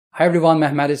Hi everyone,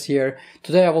 Mehmet is here.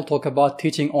 Today I will talk about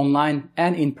teaching online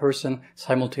and in person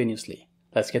simultaneously.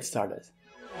 Let's get started.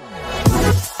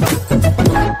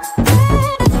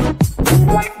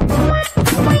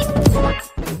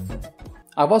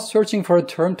 I was searching for a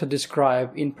term to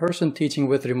describe in-person teaching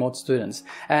with remote students,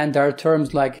 and there are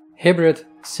terms like hybrid,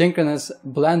 synchronous,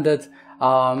 blended,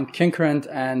 concurrent,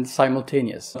 and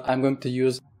simultaneous. I'm going to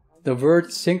use the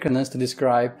word synchronous to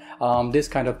describe this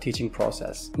kind of teaching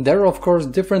process. There are of course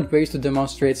different ways to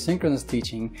demonstrate synchronous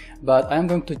teaching, but I'm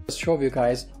going to just show you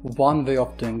guys one way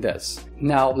of doing this.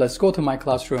 Now let's go to my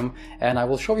classroom and I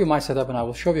will show you my setup and I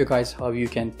will show you guys how you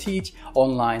can teach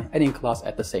online and in class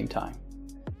at the same time.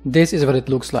 This is what it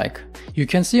looks like. You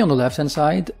can see on the left hand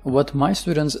side what my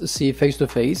students see face to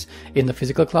face in the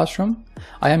physical classroom.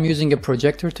 I am using a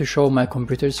projector to show my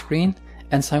computer screen,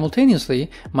 and simultaneously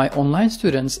my online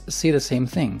students see the same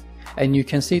thing, and you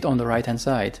can see it on the right hand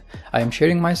side. I am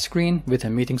sharing my screen with a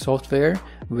meeting software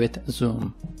with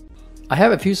Zoom. I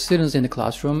have a few students in the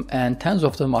classroom and tens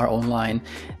of them are online.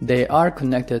 They are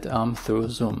connected through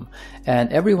Zoom,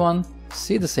 and everyone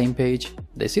see the same page,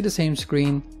 they see the same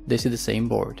screen, they see the same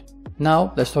board.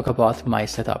 Now let's talk about my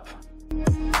setup.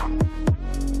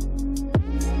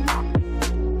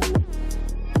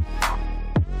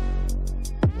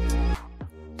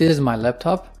 This is my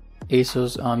laptop,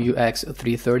 ASUS UX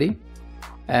 330,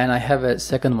 and I have a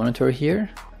second monitor here,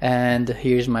 and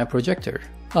here's my projector.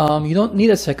 You don't need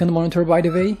a second monitor, by the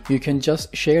way. You can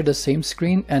just share the same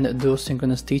screen and do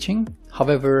synchronous teaching.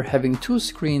 However, having two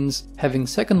screens, having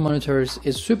second monitors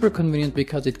is super convenient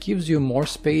because it gives you more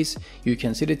space. You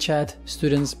can see the chat,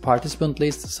 students, participant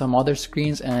list, some other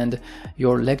screens, and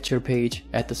your lecture page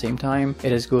at the same time.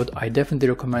 It is good. I definitely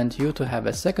recommend you to have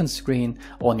a second screen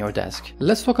on your desk.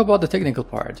 Let's talk about the technical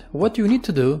part. What you need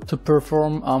to do to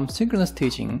perform synchronous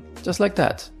teaching just like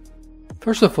that.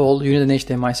 First of all, you need an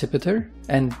HDMI splitter,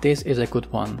 and this is a good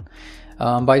one.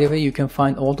 By the way, you can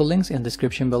find all the links in the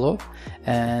description below,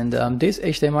 and this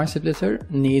HDMI splitter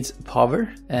needs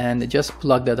power, and just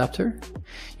plug the adapter.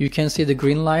 You can see the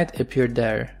green light appear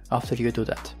there after you do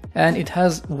that. And it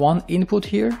has one input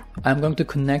here. I'm going to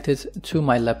connect it to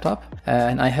my laptop,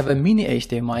 and I have a mini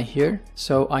HDMI here,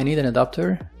 so I need an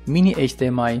adapter, mini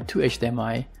HDMI to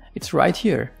HDMI. It's right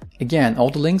here. Again,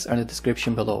 all the links are in the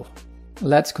description below.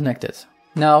 Let's connect it.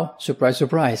 Now, surprise,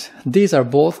 surprise, these are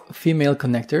both female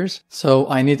connectors, so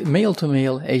I need male to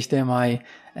male HDMI,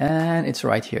 and it's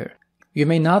right here. You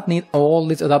may not need all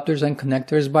these adapters and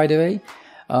connectors, by the way,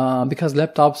 because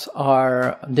laptops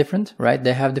are different, right?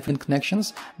 They have different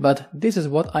connections, but this is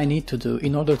what I need to do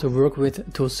in order to work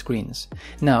with two screens.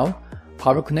 Now,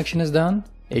 power connection is done,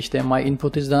 HDMI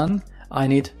input is done, I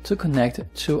need to connect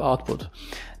two output.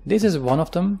 This is one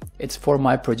of them, it's for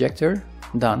my projector,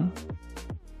 done.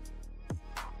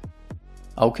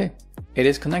 Okay, it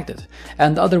is connected.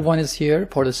 And the other one is here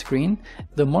for the screen.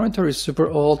 The monitor is super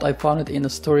old. I found it in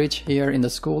the storage here in the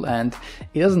school and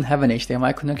it doesn't have an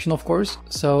HDMI connection, of course,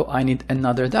 so I need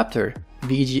another adapter,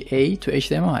 VGA to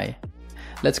HDMI.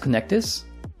 Let's connect this.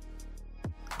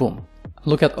 Boom.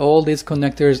 Look at all these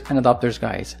connectors and adapters,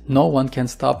 guys. No one can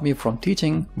stop me from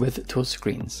teaching with two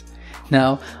screens.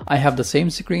 Now I have the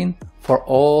same screen for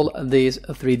all these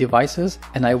three devices,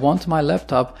 and I want my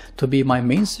laptop to be my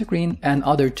main screen and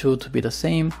other two to be the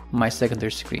same, my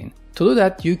secondary screen. To do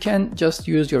that, you can just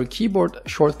use your keyboard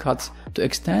shortcuts to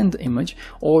extend the image,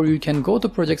 or you can go to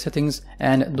project settings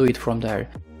and do it from there.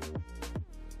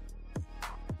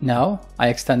 Now I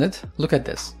extend it. Look at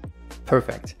this.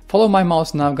 Perfect. Follow my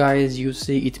mouse now, guys. You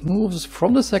see it moves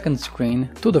from the second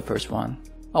screen to the first one.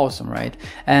 Awesome, right?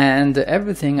 And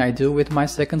everything I do with my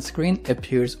second screen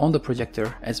appears on the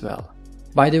projector as well.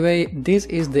 By the way, this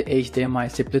is the HDMI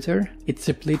splitter. It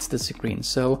splits the screen,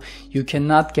 so you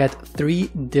cannot get three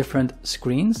different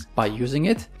screens by using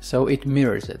it, so it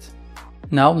mirrors it.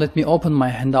 Now let me open my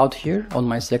handout here on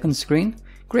my second screen.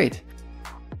 Great.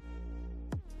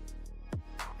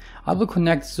 I will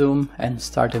connect Zoom and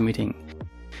start a meeting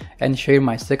and share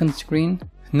my second screen.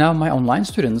 Now my online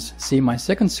students see my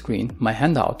second screen, my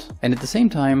handout, and at the same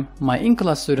time my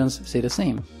in-class students see the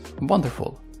same.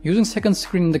 Wonderful. Using second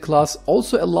screen in the class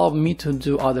also allowed me to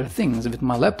do other things with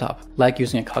my laptop, like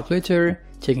using a calculator,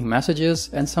 taking messages,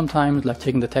 and sometimes like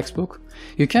taking the textbook.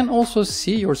 You can also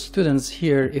see your students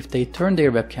here if they turn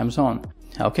their webcams on.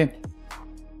 Okay.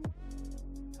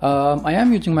 I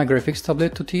am using my graphics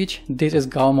tablet to teach. This is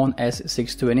GAOMON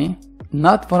S620.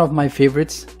 Not one of my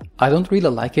favorites. I don't really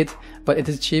like it, but it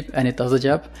is cheap and it does the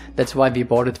job. That's why we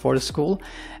bought it for the school,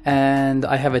 and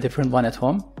I have a different one at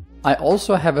home. I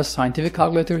also have a scientific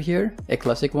calculator here, a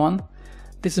classic one.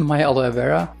 This is my aloe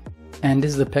vera, and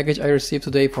this is the package I received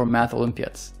today for Math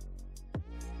Olympiads.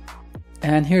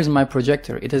 And here's my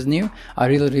projector. It is new. I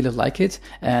really like it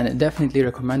and definitely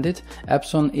recommend it.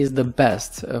 EPSON is the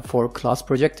best for class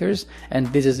projectors, and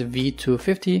this is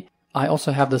V250. I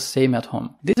also have the same at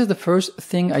home. This is the first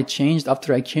thing I changed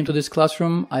after I came to this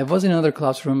classroom. I was in another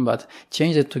classroom but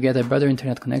changed it to get a better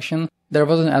internet connection. There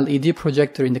was an LED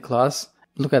projector in the class.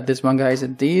 Look at this one, guys.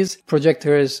 These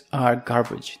projectors are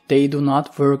garbage. They do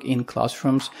not work in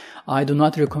classrooms. I do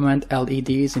not recommend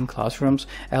LEDs in classrooms.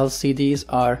 LCDs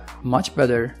are much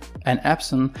better, and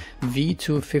EPSON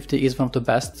V250 is one of the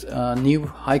best new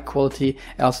high quality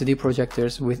LCD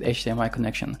projectors with HDMI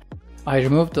connection. I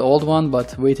removed the old one,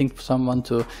 but waiting for someone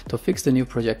to fix the new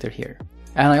projector here.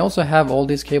 And I also have all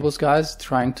these cables, guys,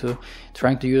 trying to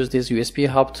use this USB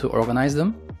hub to organize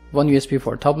them. One USB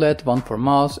for tablet, one for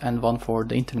mouse, and one for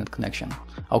the internet connection.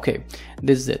 Okay,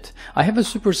 this is it. I have a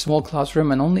super small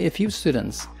classroom and only a few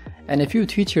students. And a few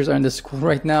teachers are in the school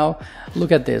right now.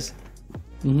 Look at this.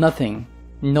 Nothing.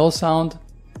 No sound,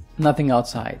 nothing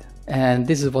outside. And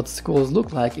this is what schools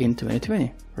look like in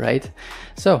 2020, right?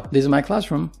 So this is my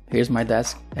classroom, here's my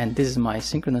desk, and this is my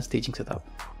synchronous teaching setup.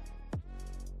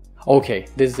 Okay,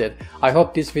 this is it. I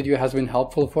hope this video has been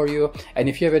helpful for you. And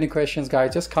if you have any questions,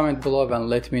 guys, just comment below and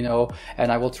let me know.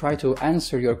 And I will try to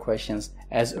answer your questions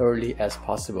as early as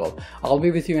possible. I'll be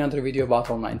with you in another video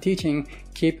about online teaching.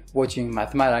 Keep watching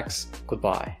mathematics.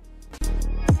 Goodbye.